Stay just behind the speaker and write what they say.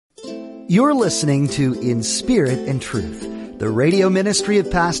You're listening to In Spirit and Truth, the radio ministry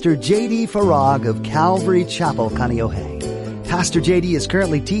of Pastor J.D. Farag of Calvary Chapel, Kaneohe. Pastor J.D. is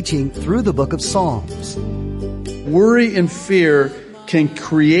currently teaching through the book of Psalms. Worry and fear can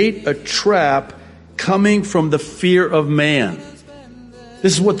create a trap coming from the fear of man.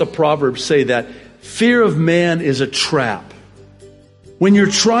 This is what the Proverbs say, that fear of man is a trap. When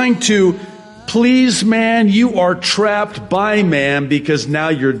you're trying to please man, you are trapped by man because now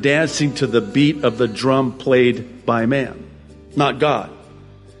you're dancing to the beat of the drum played by man, not God.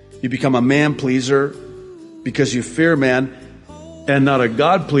 You become a man pleaser because you fear man and not a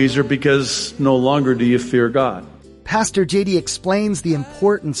God pleaser because no longer do you fear God. Pastor J.D. explains the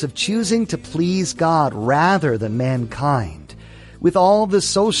importance of choosing to please God rather than mankind. With all the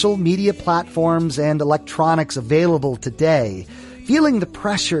social media platforms and electronics available today, feeling the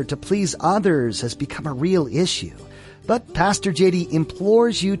pressure to please others has become a real issue. But Pastor J.D.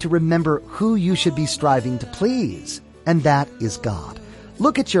 implores you to remember who you should be striving to please, and that is God.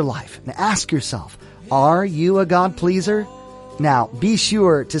 Look at your life and ask yourself, are you a God pleaser? Now, be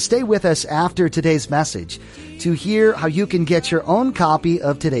sure to stay with us after today's message to hear how you can get your own copy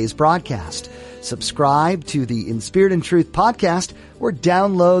of today's broadcast. Subscribe to the In Spirit and Truth podcast or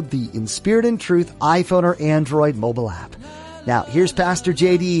download the In Spirit and Truth iPhone or Android mobile app. Now, here's Pastor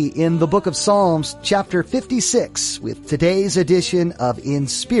J.D. in the book of Psalms, chapter 56, with today's edition of In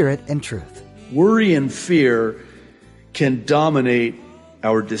Spirit and Truth. Worry and fear can dominate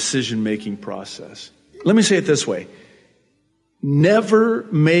our decision-making process. Let me say it this way. Never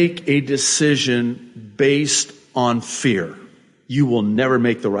make a decision based on fear. You will never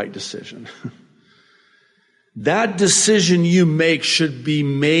make the right decision. That decision you make should be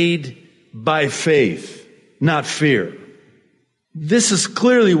made by faith, not fear. This is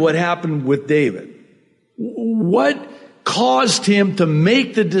clearly what happened with David. What caused him to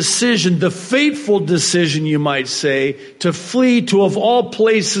make the decision, the fateful decision, you might say, to flee to, of all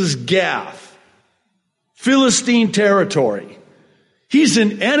places, Gath, Philistine territory? He's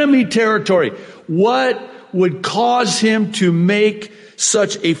in enemy territory. What would cause him to make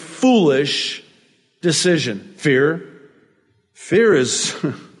such a foolish decision? Fear. Fear is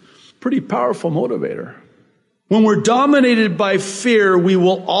a pretty powerful motivator. When we're dominated by fear, we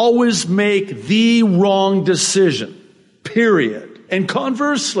will always make the wrong decision, period. And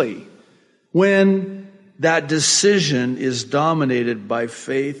conversely, when that decision is dominated by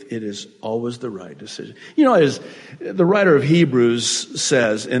faith, it is always the right decision. You know, as the writer of Hebrews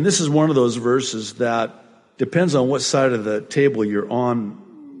says, and this is one of those verses that depends on what side of the table you're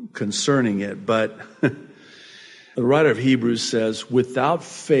on concerning it, but the writer of Hebrews says, without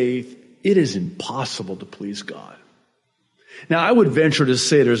faith, it is impossible to please God. Now, I would venture to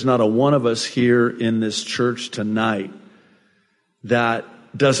say there's not a one of us here in this church tonight that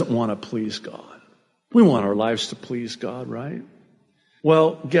doesn't want to please God. We want our lives to please God, right?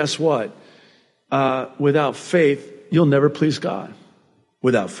 Well, guess what? Without faith, you'll never please God.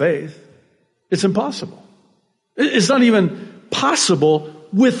 Without faith, it's impossible. It's not even possible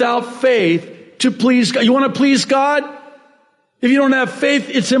without faith to please God. You want to please God? If you don't have faith,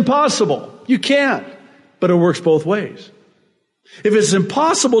 it's impossible. You can't. But it works both ways. If it's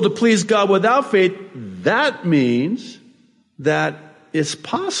impossible to please God without faith, that means that it's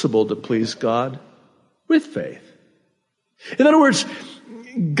possible to please God with faith. In other words,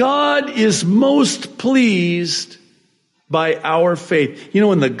 God is most pleased by our faith. You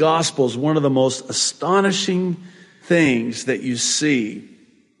know, in the Gospels, one of the most astonishing things that you see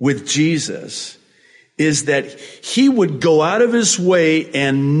with Jesus is that he would go out of his way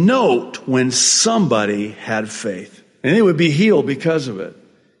and note when somebody had faith. And they would be healed because of it.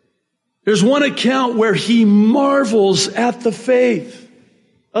 There's one account where he marvels at the faith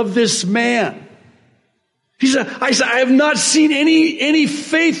of this man. He said, I have not seen any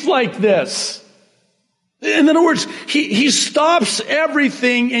faith like this. In other words, he stops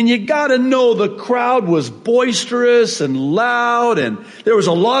everything, and you gotta know the crowd was boisterous and loud, and there was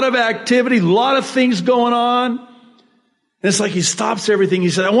a lot of activity, a lot of things going on. And it's like he stops everything.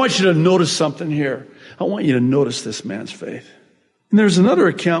 He said, I want you to notice something here. I want you to notice this man's faith. And there's another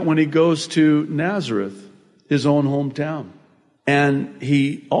account when he goes to Nazareth, his own hometown. And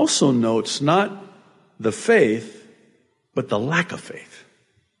he also notes not the faith, but the lack of faith.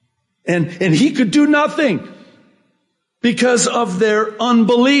 And he could do nothing because of their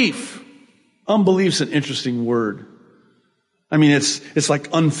unbelief. Unbelief's an interesting word. I mean, it's like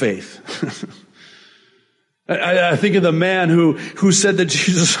unfaith. I think of the man who said to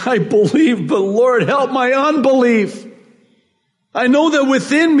Jesus, I believe, but Lord, help my unbelief. I know that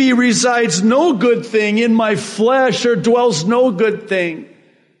within me resides no good thing. In my flesh there dwells no good thing.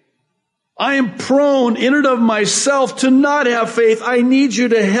 I am prone in and of myself to not have faith. I need you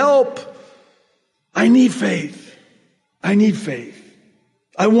to help. I need faith. I need faith.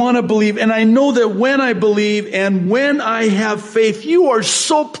 I want to believe, and I know that when I believe and when I have faith, you are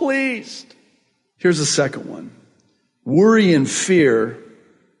so pleased. Here's the second one. Worry and fear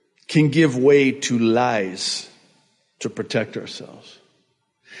can give way to lies to protect ourselves.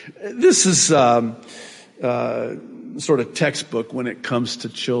 This is sort of textbook when it comes to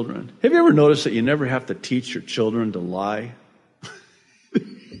children. Have you ever noticed that you never have to teach your children to lie?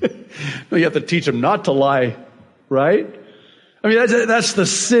 No, you have to teach them not to lie, right? I mean, that's the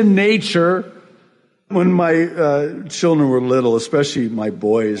sin nature. When my children were little, especially my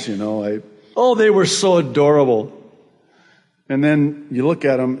boys, they were so adorable. And then you look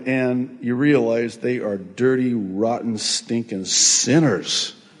at them and you realize they are dirty, rotten, stinking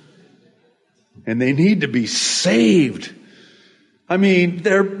sinners. And they need to be saved. I mean,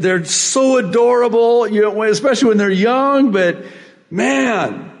 they're so adorable, especially when they're young, but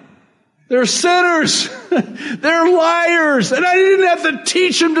man, they're sinners. They're liars. And I didn't have to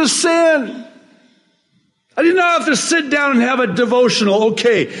teach them to sin. I did not have to sit down and have a devotional.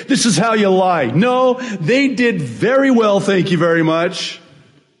 Okay, this is how you lie. No, they did very well, thank you very much,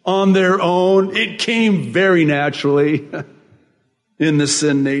 on their own. It came very naturally in the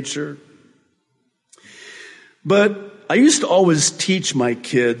sin nature. But I used to always teach my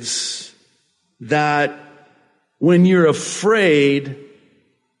kids that when you're afraid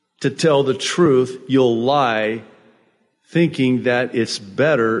to tell the truth, you'll lie, thinking that it's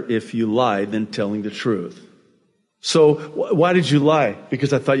better if you lie than telling the truth. So why did you lie?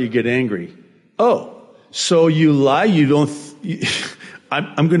 Because I thought you'd get angry. Oh, so you lie,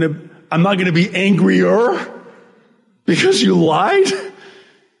 I'm not gonna be angrier because you lied?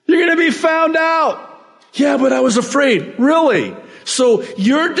 You're gonna be found out. Yeah, but I was afraid. Really? So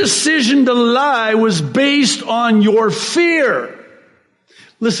your decision to lie was based on your fear.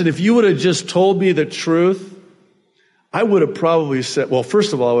 Listen, if you would have just told me the truth, I would have probably said, well,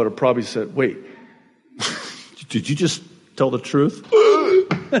 first of all, I would have probably said, wait, did you just tell the truth?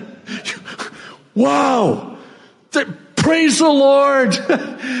 Wow. Praise the Lord.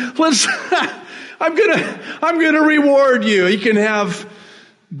 I'm gonna reward you. You can have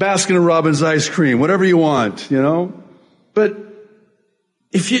Baskin Robbins ice cream, whatever you want, But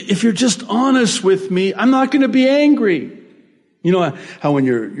if you're just honest with me, I'm not going to be angry. You know how when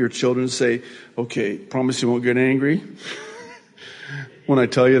your children say, okay, promise you won't get angry? When I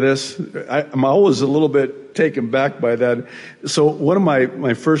tell you this, I'm always a little bit taken back by that. So one of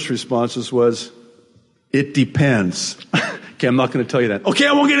my first responses was, it depends. Okay, I'm not going to tell you that. Okay,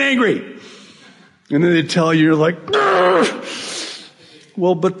 I won't get angry. And then they tell you, you're like,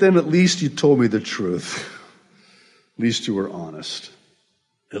 well, but then at least you told me the truth. At least you were honest.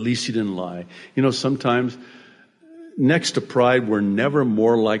 At least you didn't lie. Sometimes next to pride, we're never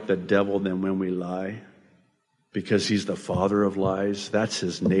more like the devil than when we lie, because he's the father of lies. That's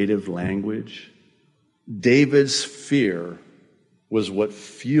his native language. David's fear was what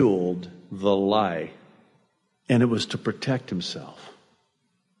fueled the lie, and it was to protect himself.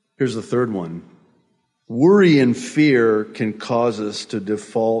 Here's the third one. Worry and fear can cause us to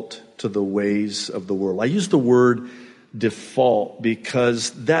default to the ways of the world. I use the word default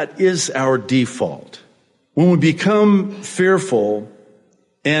because that is our default. When we become fearful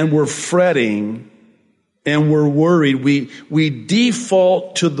and we're fretting and we're worried, we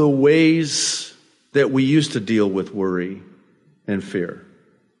default to the ways that we used to deal with worry and fear.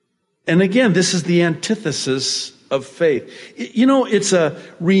 And again, this is the antithesis of faith. It's a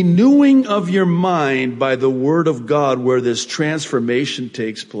renewing of your mind by the Word of God where this transformation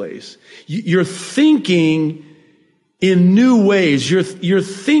takes place. You're thinking in new ways. You're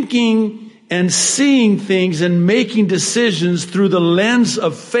thinking and seeing things and making decisions through the lens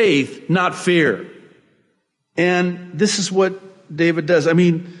of faith, not fear. And this is what David does. I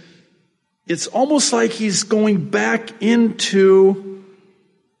mean, it's almost like he's going back into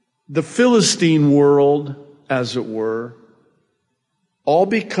the Philistine world, as it were, all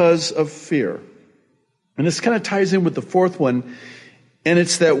because of fear. And this kind of ties in with the fourth one, and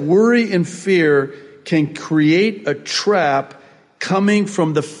it's that worry and fear can create a trap coming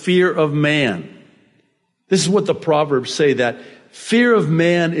from the fear of man. This is what the Proverbs say, that fear of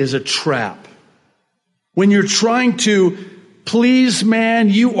man is a trap. When you're trying to please man,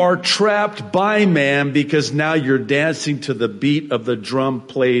 you are trapped by man because now you're dancing to the beat of the drum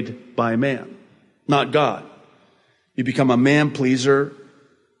played by man, not God. You become a man pleaser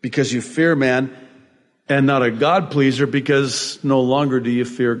because you fear man, and not a God pleaser because no longer do you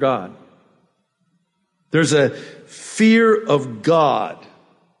fear God. There's a fear of God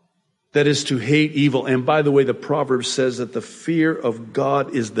That is to hate evil. And by the way, the proverb says that the fear of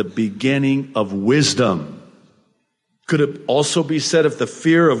God is the beginning of wisdom. Could it also be said, if the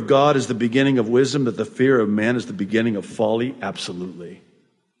fear of God is the beginning of wisdom, that the fear of man is the beginning of folly? Absolutely.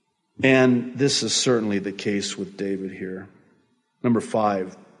 And this is certainly the case with David here. Number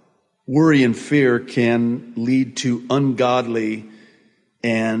 5, worry and fear can lead to ungodly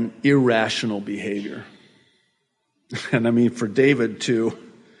and irrational behavior. And I mean, for David to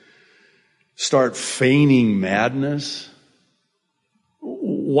start feigning madness,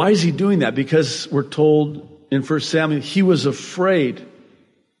 why is he doing that? Because we're told in 1 Samuel, he was afraid.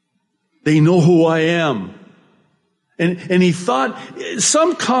 They know who I am. And he thought,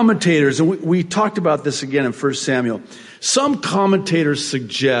 some commentators, and we talked about this again in 1 Samuel, some commentators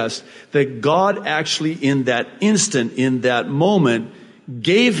suggest that God actually in that instant, in that moment,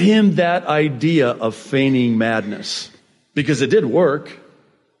 gave him that idea of feigning madness. Because it did work.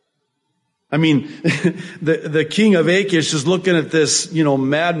 I mean, the king of Achish is looking at this,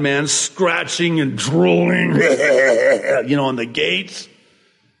 madman scratching and drooling, on the gates.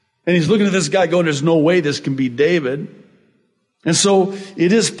 And he's looking at this guy going, there's no way this can be David. And so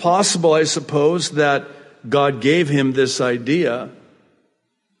it is possible, I suppose, that God gave him this idea.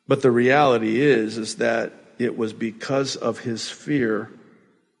 But the reality is that it was because of his fear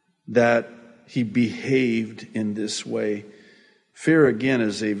that he behaved in this way. Fear, again,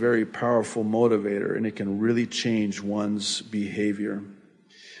 is a very powerful motivator, and it can really change one's behavior.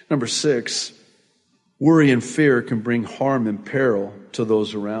 Number 6, worry and fear can bring harm and peril to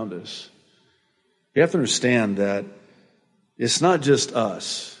those around us. You have to understand that it's not just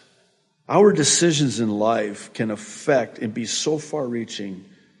us. Our decisions in life can affect and be so far-reaching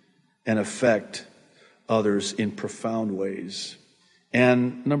and affect others in profound ways.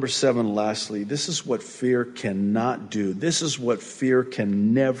 And number 7, lastly, this is what fear cannot do. This is what fear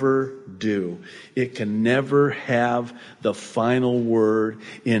can never do. It can never have the final word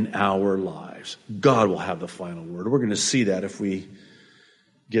in our lives. God will have the final word. We're going to see that if we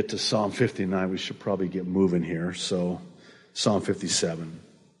get to Psalm 59. We should probably get moving here. So, Psalm 57.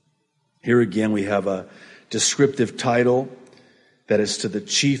 Here again we have a descriptive title that is to the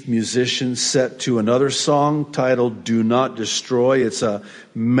chief musician, set to another song titled Do Not Destroy. It's a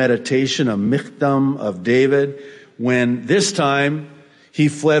meditation, a mikdam of David, when this time he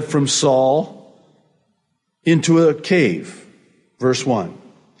fled from Saul into a cave. Verse 1.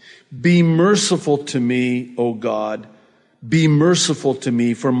 Be merciful to me, O God. Be merciful to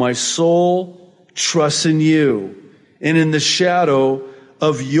me, for my soul trusts in you. And in the shadow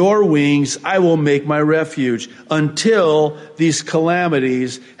of your wings, I will make my refuge until these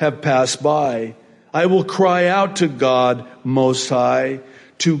calamities have passed by. I will cry out to God Most High,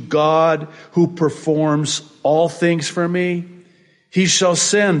 to God who performs all things for me. He shall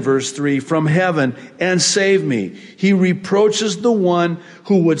send, verse 3, from heaven and save me. He reproaches the one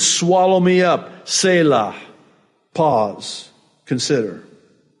who would swallow me up. Selah. Pause. Consider.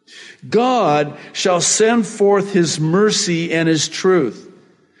 God shall send forth his mercy and his truth.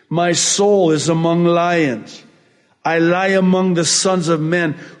 My soul is among lions. I lie among the sons of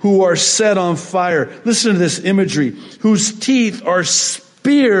men who are set on fire. Listen to this imagery. Whose teeth are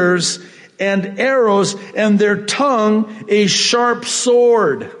spears and arrows, and their tongue a sharp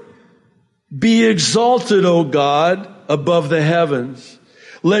sword. Be exalted, O God, above the heavens.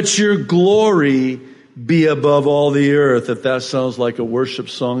 Let your glory be above all the earth. If that sounds like a worship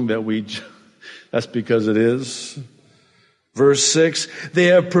song that's because it is. Verse 6, they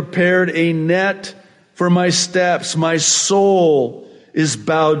have prepared a net for my steps. My soul is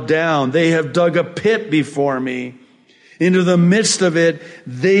bowed down. They have dug a pit before me. Into the midst of it,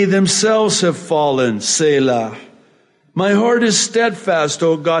 they themselves have fallen. Selah. My heart is steadfast,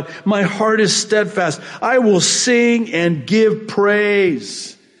 O God. My heart is steadfast. I will sing and give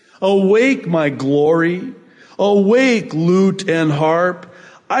praise. Awake, my glory. Awake, lute and harp.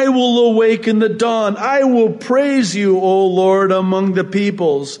 I will awake in the dawn. I will praise you, O Lord, among the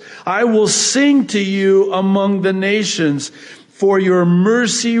peoples. I will sing to you among the nations, for your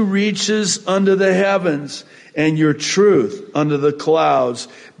mercy reaches unto the heavens, and your truth unto the clouds.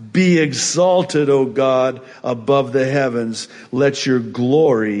 Be exalted, O God, above the heavens. Let your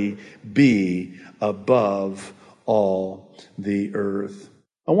glory be above all the earth.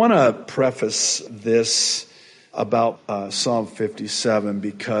 I want to preface this about Psalm 57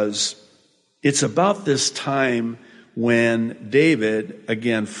 because it's about this time when David,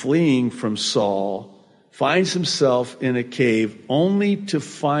 again fleeing from Saul, finds himself in a cave only to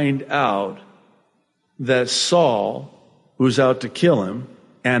find out that Saul, who's out to kill him,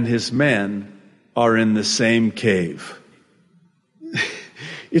 and his men are in the same cave.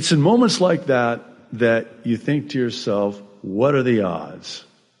 It's in moments like that that you think to yourself, what are the odds?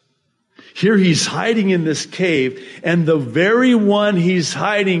 Here he's hiding in this cave, and the very one he's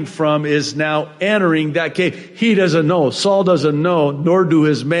hiding from is now entering that cave. He doesn't know, Saul doesn't know, nor do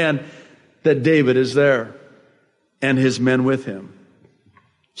his men, that David is there and his men with him.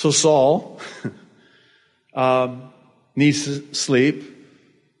 So Saul needs to sleep,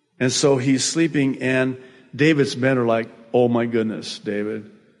 and so he's sleeping, and David's men are like, oh my goodness,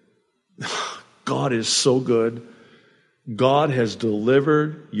 David, God is so good. God has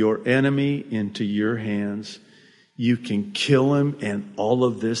delivered your enemy into your hands. You can kill him, and all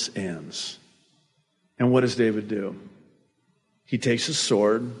of this ends. And what does David do? He takes his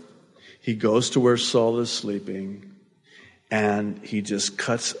sword, he goes to where Saul is sleeping, and he just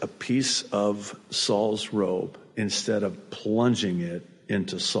cuts a piece of Saul's robe instead of plunging it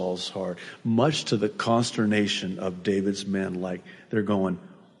into Saul's heart, much to the consternation of David's men. Like, they're going,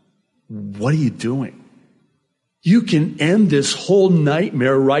 what are you doing? You can end this whole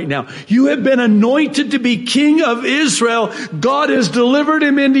nightmare right now. You have been anointed to be king of Israel. God has delivered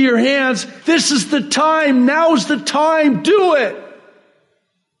him into your hands. This is the time. Now's the time. Do it.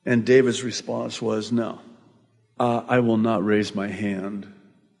 And David's response was, no, I will not raise my hand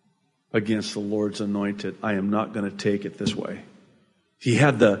against the Lord's anointed. I am not going to take it this way. He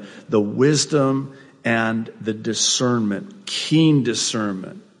had the wisdom and the discernment, keen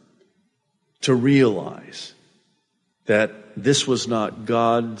discernment, to realize that this was not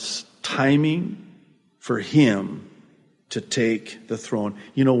God's timing for him to take the throne.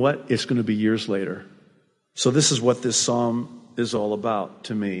 You know what? It's going to be years later. So this is what this psalm is all about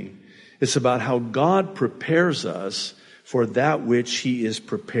to me. It's about how God prepares us for that which he is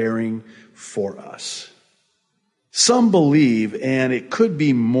preparing for us. Some believe, and it could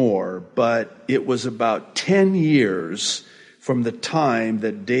be more, but it was about 10 years from the time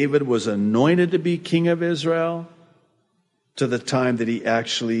that David was anointed to be king of Israel to the time that he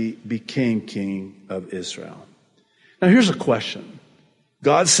actually became king of Israel. Now here's a question.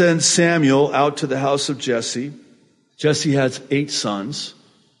 God sends Samuel out to the house of Jesse. Jesse has 8 sons,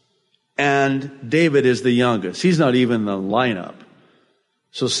 and David is the youngest. He's not even in the lineup.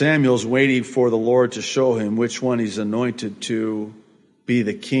 So Samuel's waiting for the Lord to show him which one he's anointed to be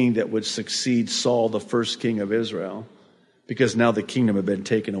the king that would succeed Saul, the first king of Israel, because now the kingdom had been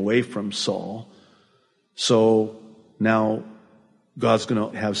taken away from Saul. So now God's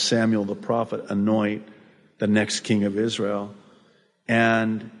going to have Samuel the prophet anoint the next king of Israel.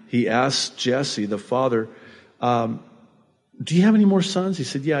 And he asked Jesse, the father, do you have any more sons? He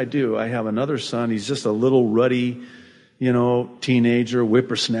said, yeah, I do. I have another son. He's just a little ruddy, teenager,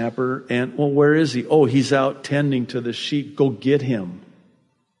 whippersnapper. And, well, where is he? Oh, he's out tending to the sheep. Go get him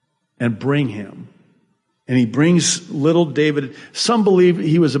and bring him. And he brings little David. Some believe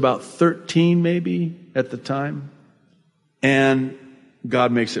he was about 13 maybe at the time. And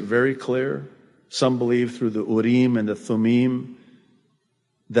God makes it very clear. Some believe through the Urim and the Thummim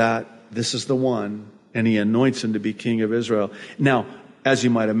that this is the one, and he anoints him to be king of Israel. Now, as you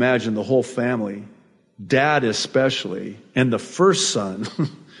might imagine, the whole family, dad especially, and the first son,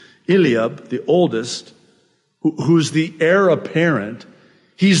 Eliab, the oldest, who's the heir apparent,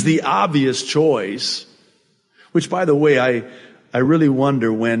 he's the obvious choice, which, by the way, I really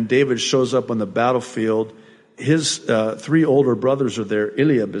wonder when David shows up on the battlefield, his 3 older brothers are there,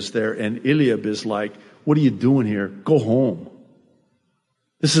 Eliab is there, and Eliab is like, what are you doing here? Go home.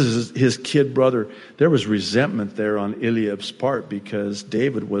 This is his kid brother. There was resentment there on Eliab's part because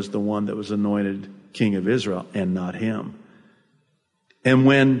David was the one that was anointed king of Israel and not him. And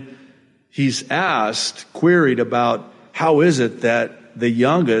when he's queried about how is it that the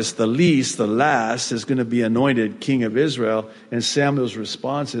youngest, the least, the last is going to be anointed king of Israel, and Samuel's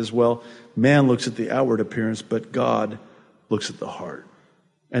response is, well, man looks at the outward appearance, but God looks at the heart.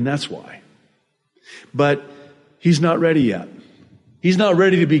 And that's why. But he's not ready yet. He's not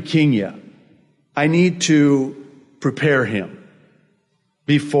ready to be king yet. I need to prepare him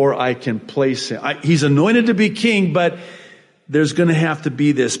before I can place him. He's anointed to be king, but there's going to have to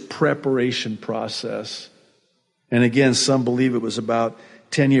be this preparation process. And again, some believe it was about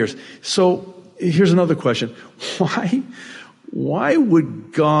 10 years. So here's another question. Why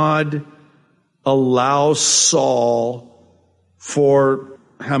would God allow Saul for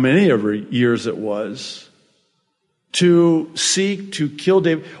how many ever years it was to seek to kill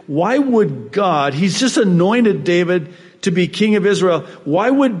David? Why would God, he's just anointed David to be king of Israel. Why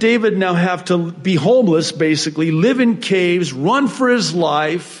would David now have to be homeless, basically, live in caves, run for his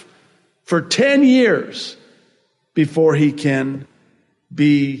life for 10 years before he can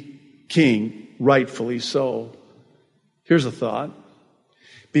be king, rightfully so? Here's a thought.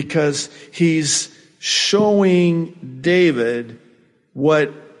 because he's showing David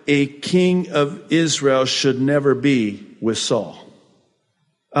what a king of Israel should never be with Saul.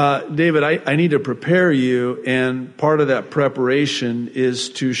 David, I need to prepare you, and part of that preparation is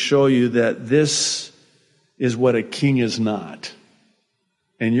to show you that this is what a king is not.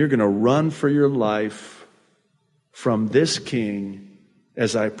 And you're going to run for your life from this king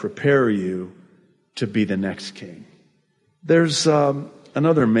as I prepare you to be the next king. There's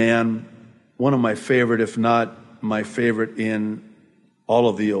another man, one of my favorite, if not my favorite in all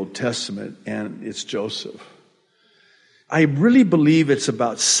of the Old Testament, and it's Joseph. I really believe it's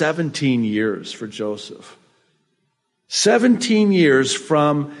about 17 years for Joseph. 17 years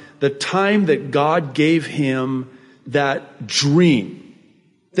from the time that God gave him that dream,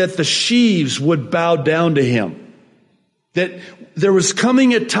 that the sheaves would bow down to him, that there was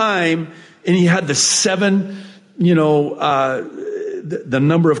coming a time, and he had the seven, the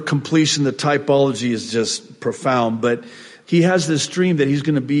number of completion, the typology is just profound, but he has this dream that he's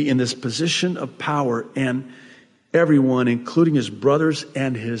going to be in this position of power, and everyone, including his brothers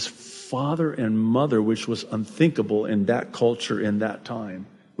and his father and mother, which was unthinkable in that culture in that time,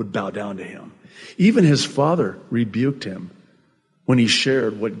 would bow down to him. Even his father rebuked him when he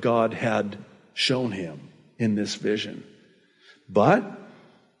shared what God had shown him in this vision. But,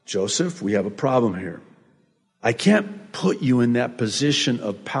 Joseph, we have a problem here. I can't put you in that position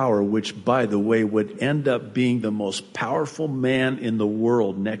of power, which, by the way, would end up being the most powerful man in the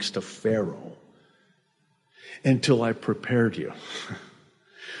world next to Pharaoh, until I prepared you.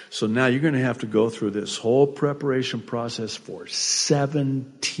 So now you're going to have to go through this whole preparation process for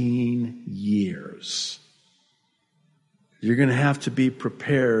 17 years. You're going to have to be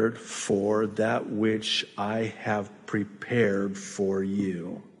prepared for that which I have prepared for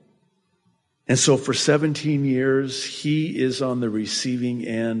you. And so for 17 years, he is on the receiving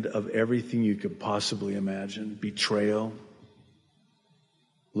end of everything you could possibly imagine. Betrayal,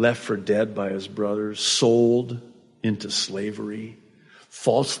 left for dead by his brothers, sold into slavery,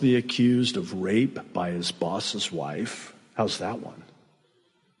 falsely accused of rape by his boss's wife. How's that one?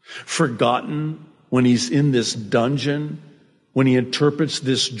 Forgotten when he's in this dungeon, when he interprets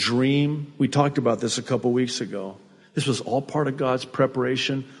this dream. We talked about this a couple weeks ago. This was all part of God's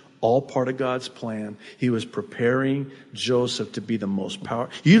preparation, all part of God's plan. He was preparing Joseph to be the most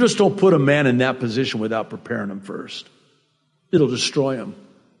powerful. You just don't put a man in that position without preparing him first. It'll destroy him.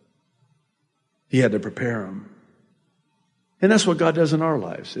 He had to prepare him. And that's what God does in our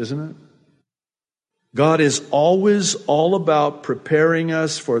lives, isn't it? God is always all about preparing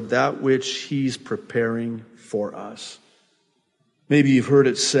us for that which he's preparing for us. Maybe you've heard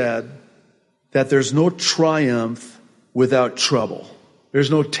it said that there's no triumph without trouble. There's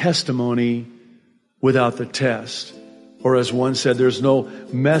no testimony without the test. Or as one said, there's no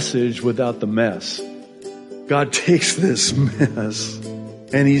message without the mess. God takes this mess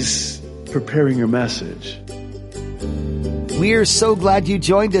and he's preparing your message. We're so glad you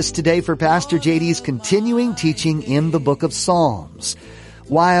joined us today for Pastor JD's continuing teaching in the book of Psalms.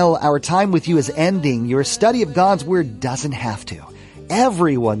 While our time with you is ending, your study of God's Word doesn't have to.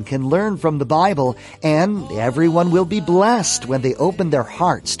 Everyone can learn from the Bible, and everyone will be blessed when they open their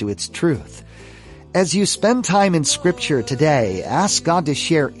hearts to its truth. As you spend time in Scripture today, ask God to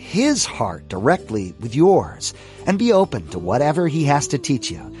share His heart directly with yours, and be open to whatever He has to teach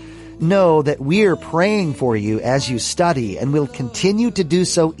you. Know that we're praying for you as you study, and will continue to do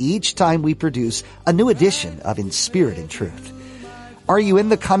so each time we produce a new edition of In Spirit and Truth. Are you in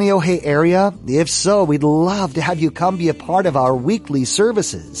the Kaneohe area? If so, we'd love to have you come be a part of our weekly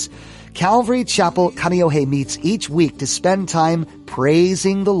services. Calvary Chapel Kaneohe meets each week to spend time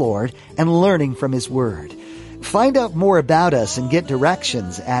praising the Lord and learning from His Word. Find out more about us and get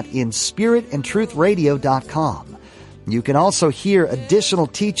directions at inspiritandtruthradio.com. You can also hear additional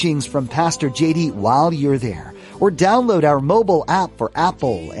teachings from Pastor JD while you're there, or download our mobile app for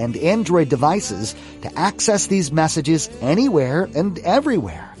Apple and Android devices to access these messages anywhere and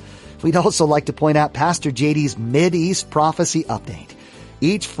everywhere. We'd also like to point out Pastor JD's Mid-East Prophecy Update.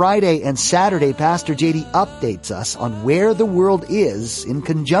 Each Friday and Saturday, Pastor JD updates us on where the world is in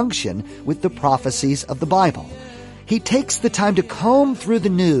conjunction with the prophecies of the Bible. He takes the time to comb through the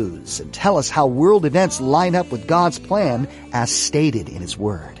news and tell us how world events line up with God's plan as stated in His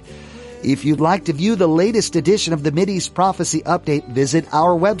Word. If you'd like to view the latest edition of the Mideast Prophecy Update, visit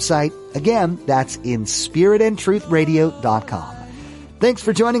our website. Again, that's inspiritandtruthradio.com. Thanks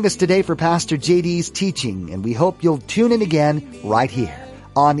for joining us today for Pastor JD's teaching, and we hope you'll tune in again right here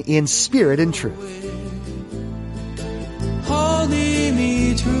on In Spirit and Truth.